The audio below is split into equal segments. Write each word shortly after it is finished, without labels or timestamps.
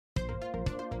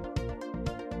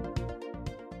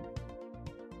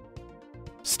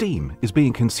Steam is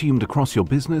being consumed across your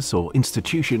business or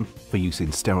institution for use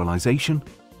in sterilization,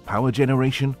 power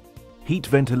generation, heat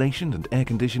ventilation and air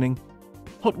conditioning,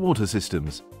 hot water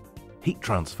systems, heat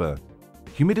transfer,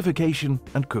 humidification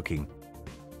and cooking.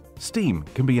 Steam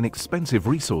can be an expensive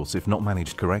resource if not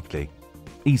managed correctly,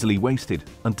 easily wasted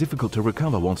and difficult to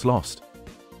recover once lost.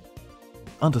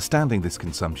 Understanding this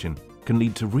consumption can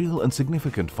lead to real and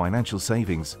significant financial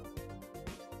savings,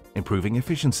 improving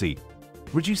efficiency,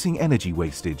 reducing energy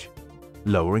wastage,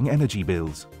 lowering energy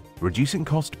bills, reducing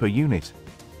cost per unit,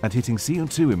 and hitting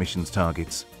CO2 emissions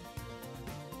targets.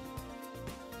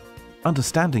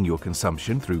 Understanding your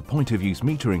consumption through point-of-use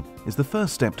metering is the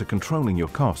first step to controlling your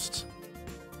costs.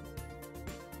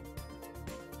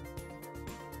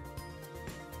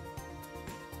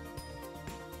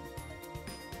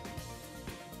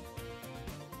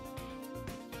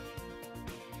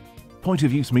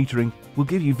 Point-of-use metering will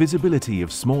give you visibility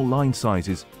of small line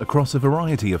sizes across a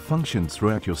variety of functions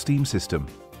throughout your steam system,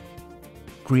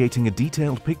 creating a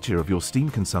detailed picture of your steam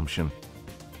consumption,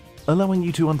 allowing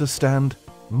you to understand,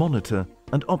 monitor,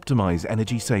 and optimize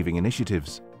energy-saving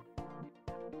initiatives.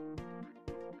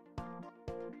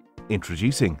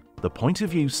 Introducing the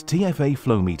Point-of-Use TFA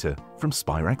Flow Meter from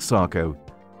Spirax Sarco.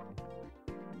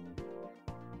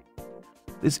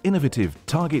 This innovative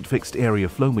target fixed area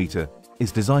flow meter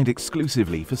is designed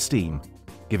exclusively for steam,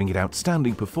 giving it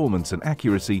outstanding performance and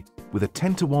accuracy with a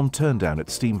 10-to-1 turndown at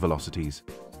steam velocities.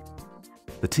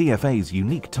 The TFA's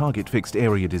unique target fixed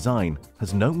area design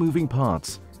has no moving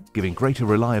parts, giving greater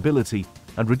reliability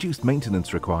and reduced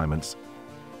maintenance requirements.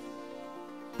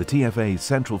 The TFA's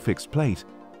central fixed plate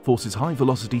forces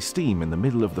high-velocity steam in the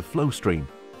middle of the flow stream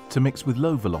to mix with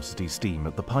low-velocity steam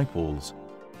at the pipe walls.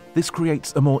 This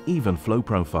creates a more even flow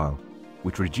profile,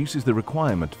 which reduces the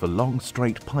requirement for long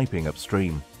straight piping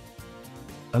upstream,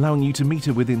 allowing you to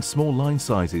meter within small line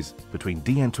sizes between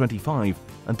DN25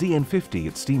 and DN50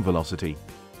 at steam velocity.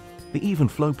 The even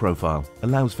flow profile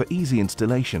allows for easy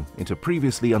installation into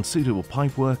previously unsuitable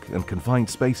pipework and confined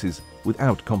spaces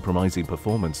without compromising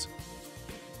performance.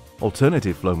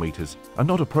 Alternative flow meters are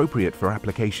not appropriate for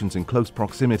applications in close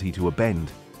proximity to a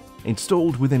bend,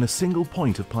 installed within a single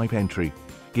point of pipe entry,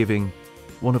 giving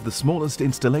one of the smallest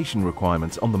installation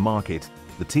requirements on the market.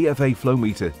 The TFA flow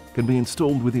meter can be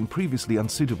installed within previously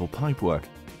unsuitable pipework,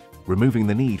 removing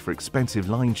the need for expensive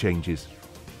line changes,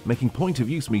 making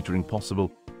point-of-use metering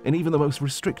possible in even the most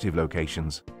restrictive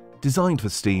locations. Designed for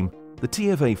steam, the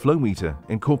TFA flow meter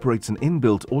incorporates an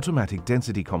inbuilt automatic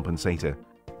density compensator,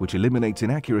 which eliminates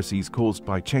inaccuracies caused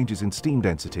by changes in steam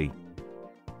density.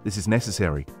 This is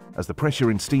necessary, as the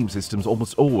pressure in steam systems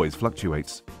almost always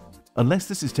fluctuates. Unless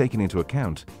this is taken into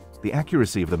account, the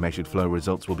accuracy of the measured flow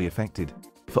results will be affected.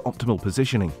 For optimal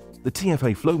positioning, the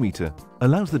TFA flow meter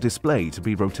allows the display to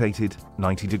be rotated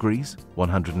 90 degrees,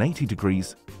 180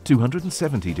 degrees,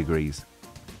 270 degrees.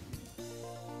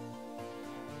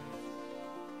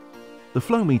 The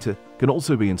flow meter can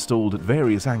also be installed at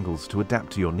various angles to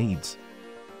adapt to your needs.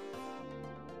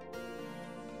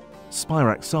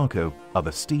 Spirax Sarco are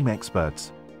the steam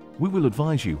experts. We will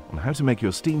advise you on how to make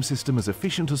your steam system as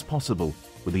efficient as possible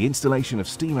with the installation of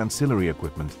steam ancillary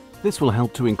equipment. This will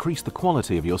help to increase the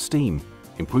quality of your steam,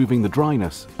 improving the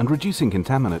dryness and reducing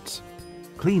contaminants.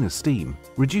 Cleaner steam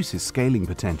reduces scaling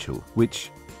potential, which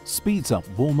speeds up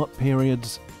warm-up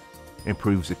periods,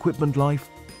 improves equipment life,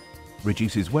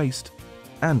 reduces waste,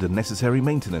 and unnecessary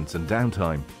maintenance and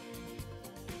downtime.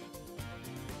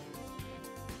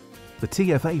 The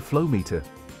TFA flow meter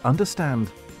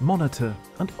understand, monitor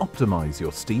and optimize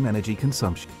your steam energy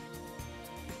consumption.